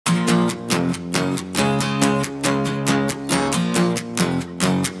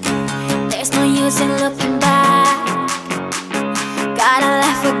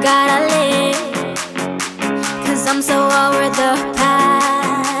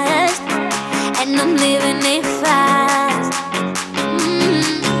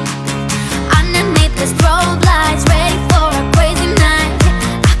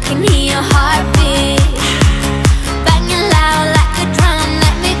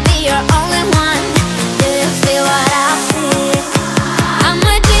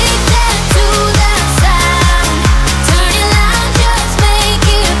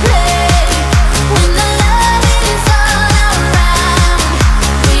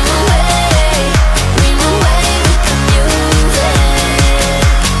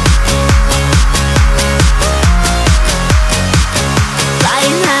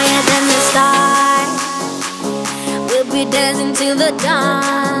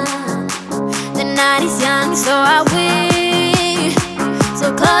so I will.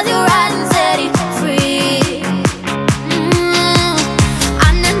 So close your eyes and set it free.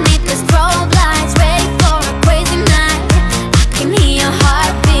 Underneath the strobe lights, ready for a crazy night. I can hear your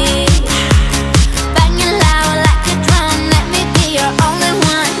heartbeat banging loud like a drum. Let me be your only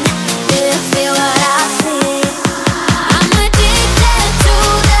one. Do you feel what I feel? I'm addicted to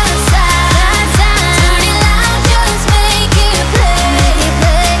the sound. Turn it loud, just make it play.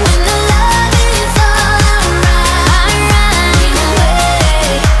 When the love is all around.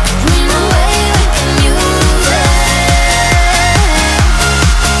 Dream away with the music.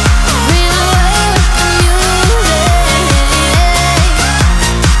 Dream away with the music.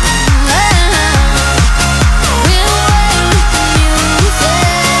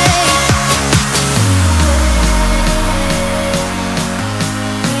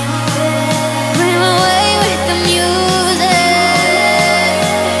 Dream away with the music. Dream away with the music.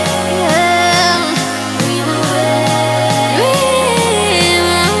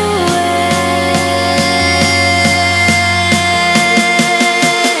 Dream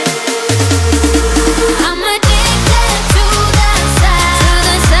I'm addicted to the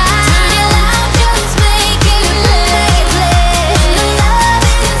sound. Turn it loud, just make it play. When the love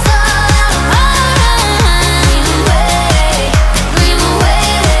is all around. Dream away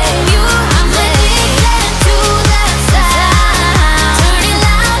with you. I'm addicted to the sound. Turn it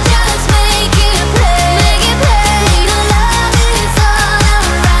loud, just make it play. When the love is all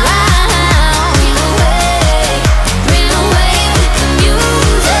around. Dream away with the music.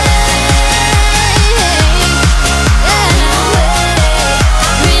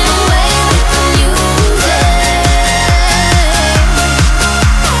 Dream away with the music.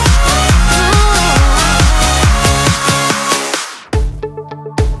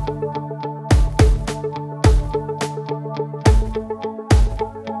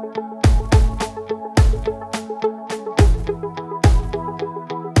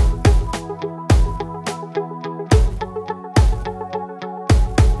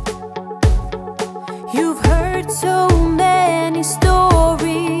 You've heard so many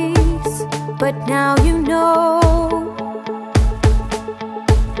stories, but now you know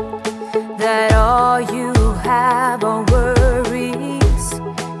that all you have are worries.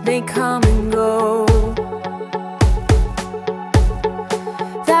 They come and go.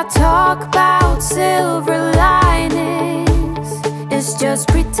 That talk about silver linings is just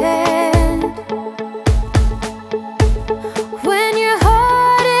pretend. When your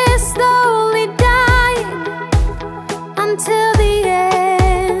heart is slowly dying until the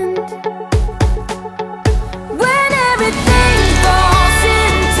end. When everything falls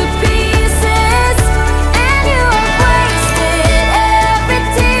into pieces and you have wasted every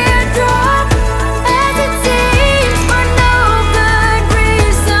teardrop, as it seems for no good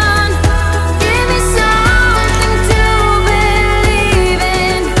reason. Give me something to believe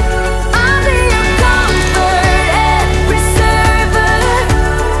in. I'll be your comfort and preserver,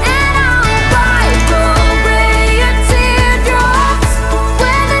 and I'll wipe away your teardrops.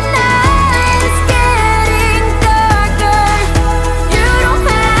 When the night is getting darker, you don't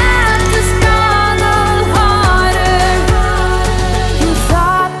have to struggle harder. You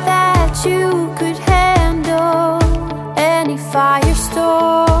thought that you could handle any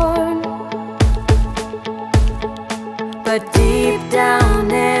firestorm, but deep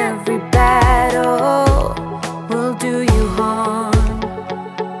down every battle will do you harm.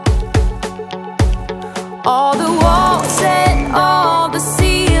 All the walls and all the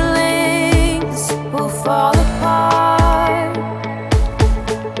ceilings will fall apart.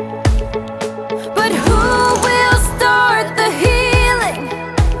 But who will start the healing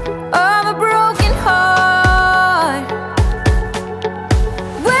of a broken heart?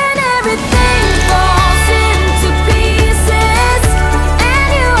 When everything falls into pieces and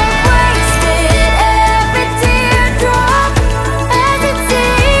you have wasted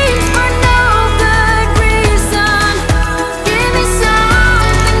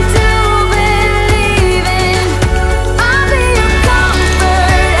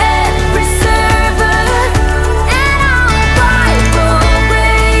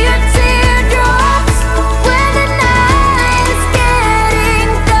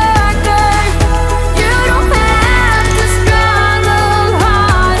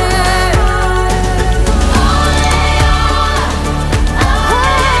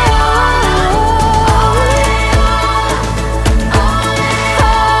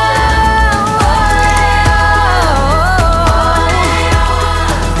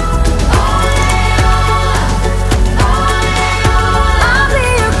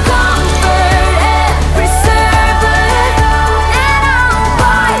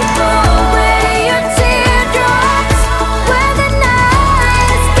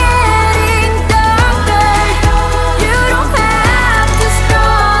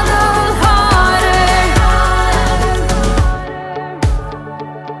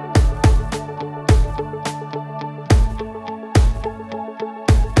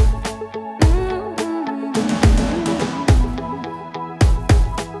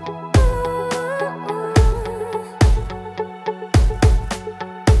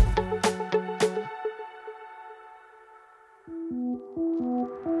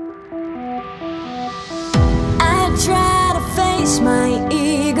chase my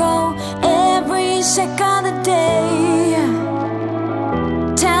ego every second of the day.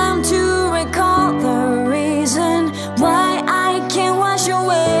 Time to recall the reason why I can't wash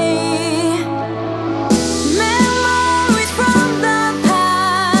away. Memories from the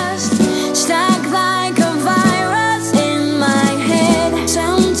past, stuck like a virus in my head.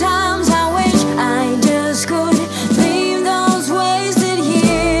 Sometimes I wish I just could leave those wasted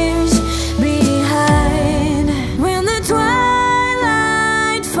years behind. When the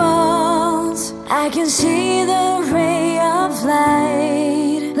twilight falls, I can see